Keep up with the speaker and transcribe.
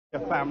A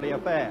family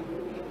affair.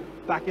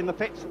 Back in the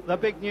pits, the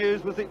big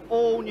news was the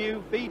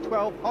all-new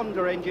V12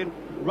 Honda engine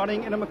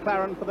running in a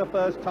McLaren for the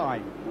first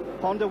time.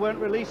 Honda weren't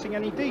releasing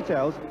any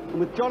details, and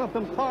with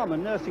Jonathan Palmer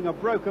nursing a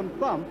broken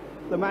thumb,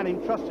 the man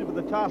entrusted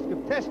with the task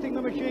of testing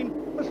the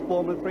machine was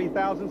Formula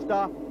 3000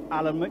 star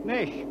Allan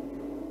McNish.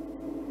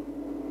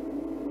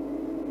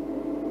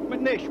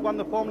 McNish won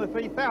the Formula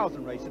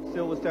 3000 race at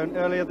Silverstone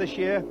earlier this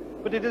year,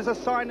 but it is a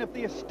sign of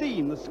the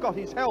esteem the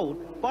Scotties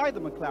held by the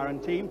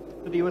McLaren team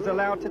that he was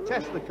allowed to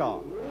test the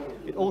car.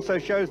 It also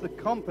shows the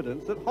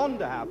confidence that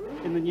Honda have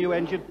in the new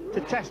engine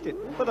to test it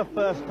for the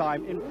first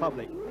time in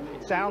public.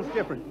 It sounds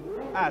different,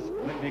 as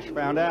McNish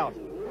found out.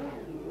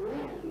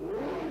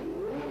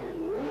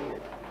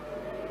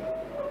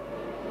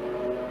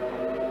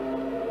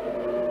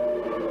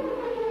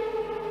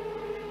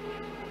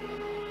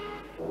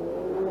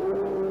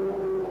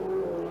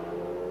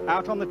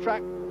 Out on the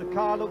track, the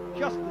car looked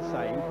just the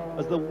same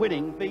as the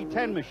winning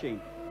V10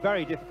 machine.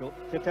 Very difficult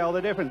to tell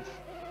the difference.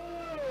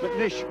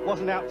 McNish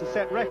wasn't out to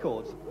set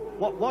records.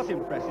 What was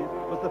impressive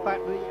was the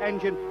fact that the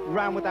engine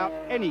ran without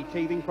any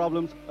teething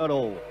problems at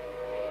all.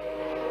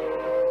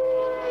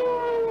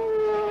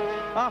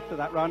 After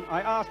that run,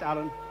 I asked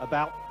Allan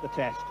about the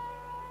test.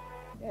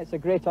 Yeah, it's a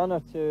great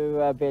honour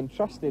to be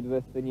entrusted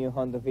with the new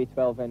Honda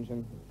V12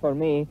 engine. For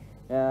me,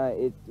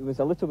 it was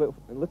a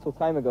little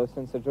time ago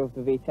since I drove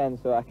the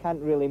V10, so I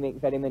can't really make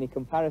very many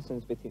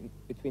comparisons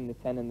between the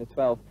 10 and the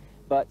 12.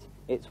 But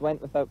it's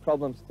went without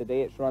problems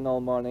today. It's run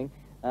all morning,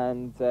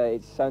 and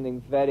it's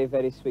sounding very,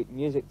 very sweet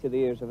music to the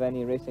ears of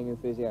any racing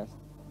enthusiast.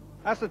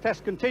 As the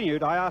test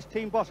continued, I asked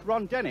team boss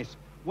Ron Dennis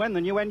when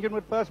the new engine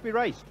would first be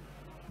raced.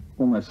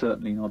 Almost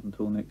certainly not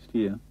until next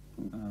year.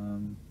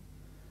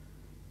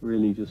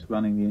 Really just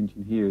running the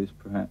engine here is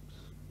perhaps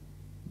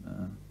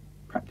a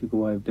practical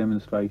way of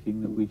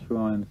demonstrating that we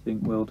try and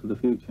think well to the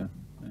future.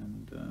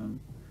 And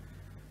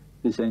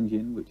this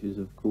engine, which is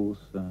of course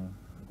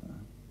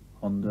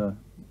Honda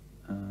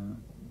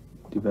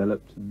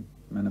developed and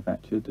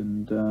manufactured,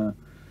 and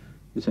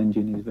this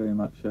engine is very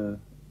much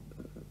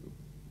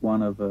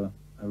one of a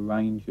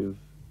range of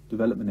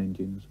development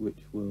engines which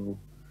will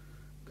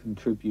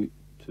contribute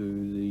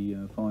to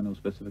the final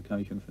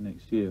specification for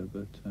next year,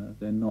 but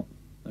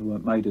they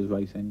weren't made as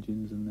race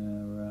engines, and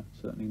they're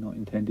certainly not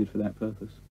intended for that purpose.